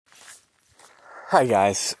Hi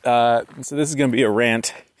guys, so this is going to be a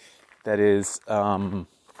rant that is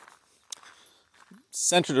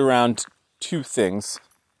centered around two things,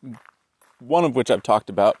 one of which I've talked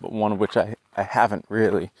about, but one of which I haven't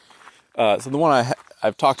really. So the one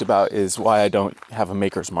I've talked about is why I don't have a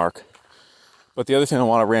maker's mark, but the other thing I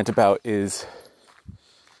want to rant about is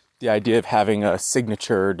the idea of having a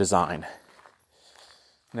signature design.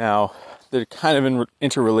 Now, they're kind of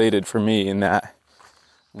interrelated for me in that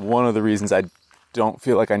one of the reasons I don't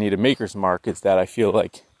feel like I need a maker's mark is that I feel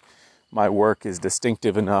like my work is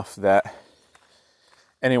distinctive enough that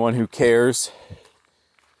anyone who cares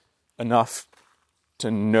enough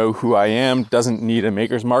to know who I am doesn't need a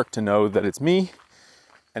maker's mark to know that it's me,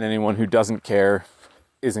 and anyone who doesn't care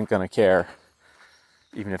isn't going to care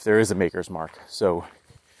even if there is a maker's mark. So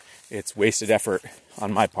it's wasted effort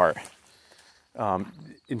on my part.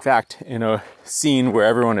 In fact, in a scene where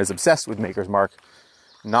everyone is obsessed with maker's mark,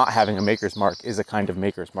 not having a maker's mark is a kind of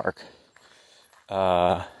maker's mark.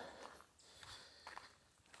 But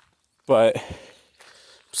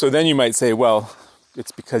so then you might say, well,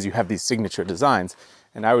 it's because you have these signature designs.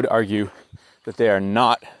 And I would argue that they are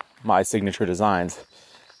not my signature designs.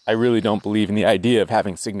 I really don't believe in the idea of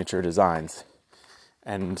having signature designs.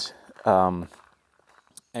 And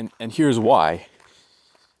here's why.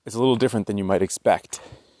 It's a little different than you might expect.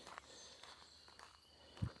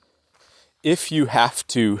 If you have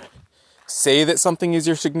to say that something is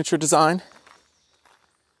your signature design,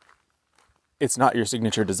 it's not your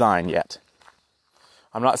signature design yet.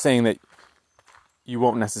 I'm not saying that you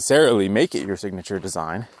won't necessarily make it your signature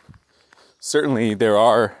design. Certainly there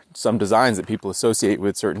are some designs that people associate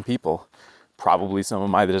with certain people. Probably some of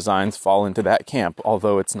my designs fall into that camp,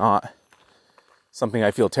 although it's not something I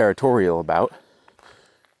feel territorial about.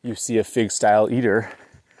 You see a fig-style eater,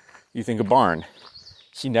 you think a barn.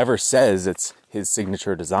 He never says it's his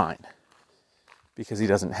signature design because he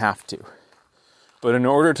doesn't have to. But in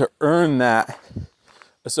order to earn that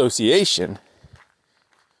association,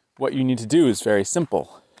 what you need to do is very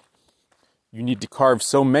simple. You need to carve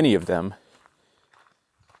so many of them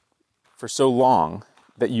for so long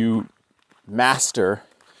that you master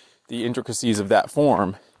the intricacies of that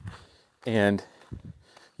form, and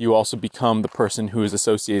you also become the person who is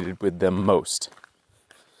associated with them most.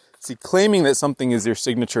 See, claiming that something is your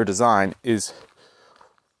signature design is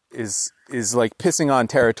like pissing on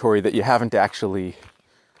territory that you haven't actually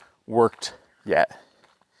worked yet.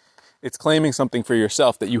 It's claiming something for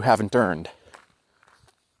yourself that you haven't earned.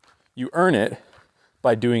 You earn it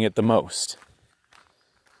by doing it the most.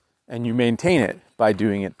 And you maintain it by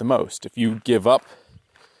doing it the most. If you give up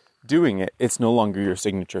doing it, it's no longer your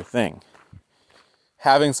signature thing.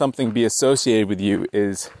 Having something be associated with you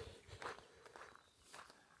is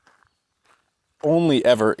only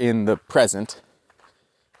ever in the present,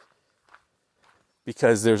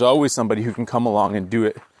 because there's always somebody who can come along and do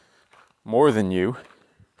it more than you,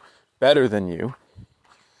 better than you,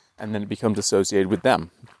 and then it becomes associated with them.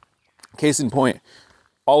 Case in point,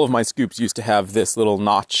 all of my scoops used to have this little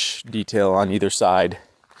notch detail on either side.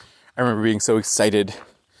 I remember being so excited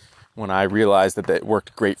when I realized that it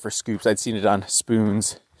worked great for scoops. I'd seen it on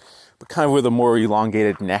spoons, but kind of with a more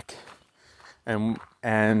elongated neck. And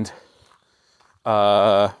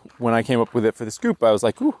when I came up with it for the scoop, I was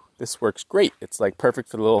like, ooh, this works great. It's like perfect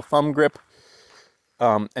for the little thumb grip.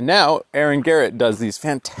 And now Aaron Garrett does these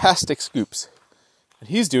fantastic scoops, and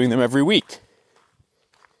he's doing them every week.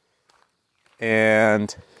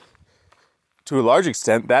 And to a large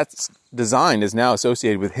extent, that design is now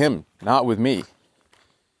associated with him, not with me.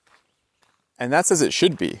 And that's as it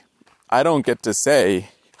should be. I don't get to say,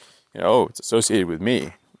 oh, it's associated with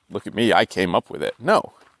me. Look at me, I came up with it.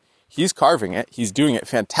 No. He's carving it. He's doing it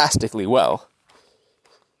fantastically well.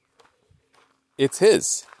 It's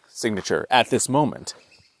his signature at this moment.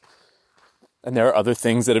 And there are other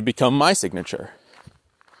things that have become my signature.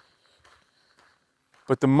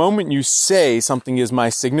 But the moment you say something is my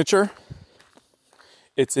signature,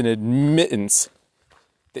 it's an admittance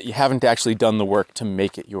that you haven't actually done the work to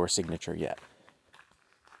make it your signature yet.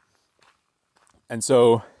 And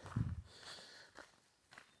so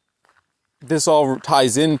this all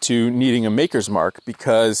ties into needing a maker's mark,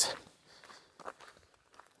 because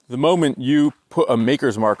the moment you put a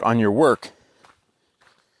maker's mark on your work,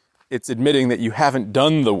 it's admitting that you haven't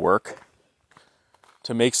done the work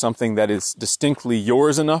to make something that is distinctly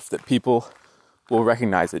yours enough that people will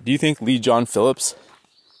recognize it. Do you think Lee John Phillips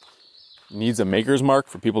needs a maker's mark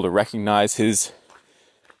for people to recognize his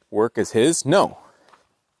work as his? No,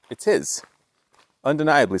 it's his.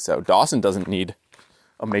 Undeniably so. Dawson doesn't need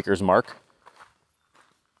a maker's mark.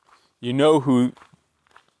 You know who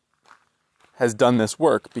has done this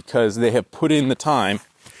work because they have put in the time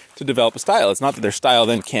to develop a style. It's not that their style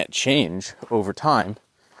then can't change over time,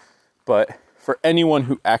 but for anyone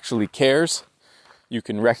who actually cares, you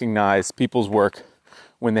can recognize people's work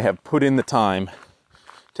when they have put in the time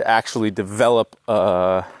to actually develop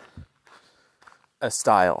a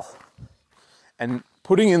style. And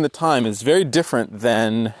putting in the time is very different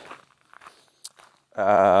than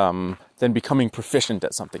becoming proficient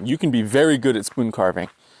at something. You can be very good at spoon carving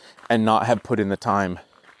and not have put in the time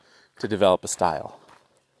to develop a style,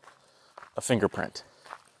 a fingerprint.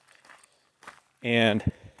 And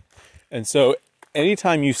so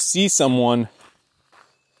anytime you see someone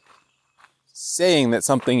saying that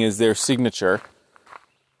something is their signature,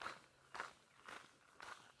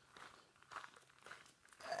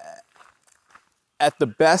 at the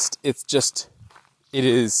best, it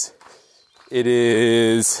is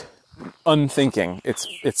unthinking.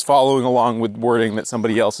 It's following along with wording that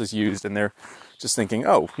somebody else has used, and they're just thinking,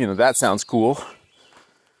 oh, that sounds cool.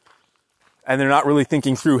 And they're not really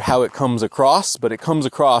thinking through how it comes across, but it comes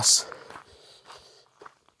across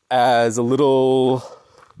as a little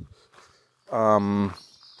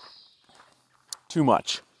too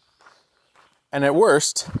much. And at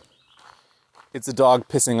worst, it's a dog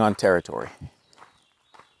pissing on territory.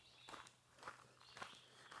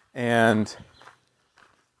 And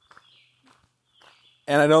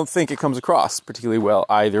I don't think it comes across particularly well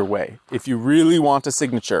either way. If you really want a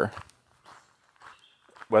signature,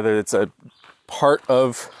 whether it's a part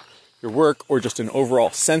of your work or just an overall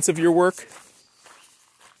sense of your work,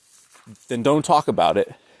 then don't talk about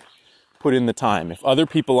it. Put in the time. If other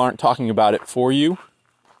people aren't talking about it for you,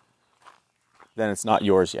 then it's not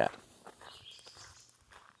yours yet.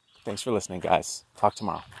 Thanks for listening, guys. Talk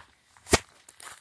tomorrow.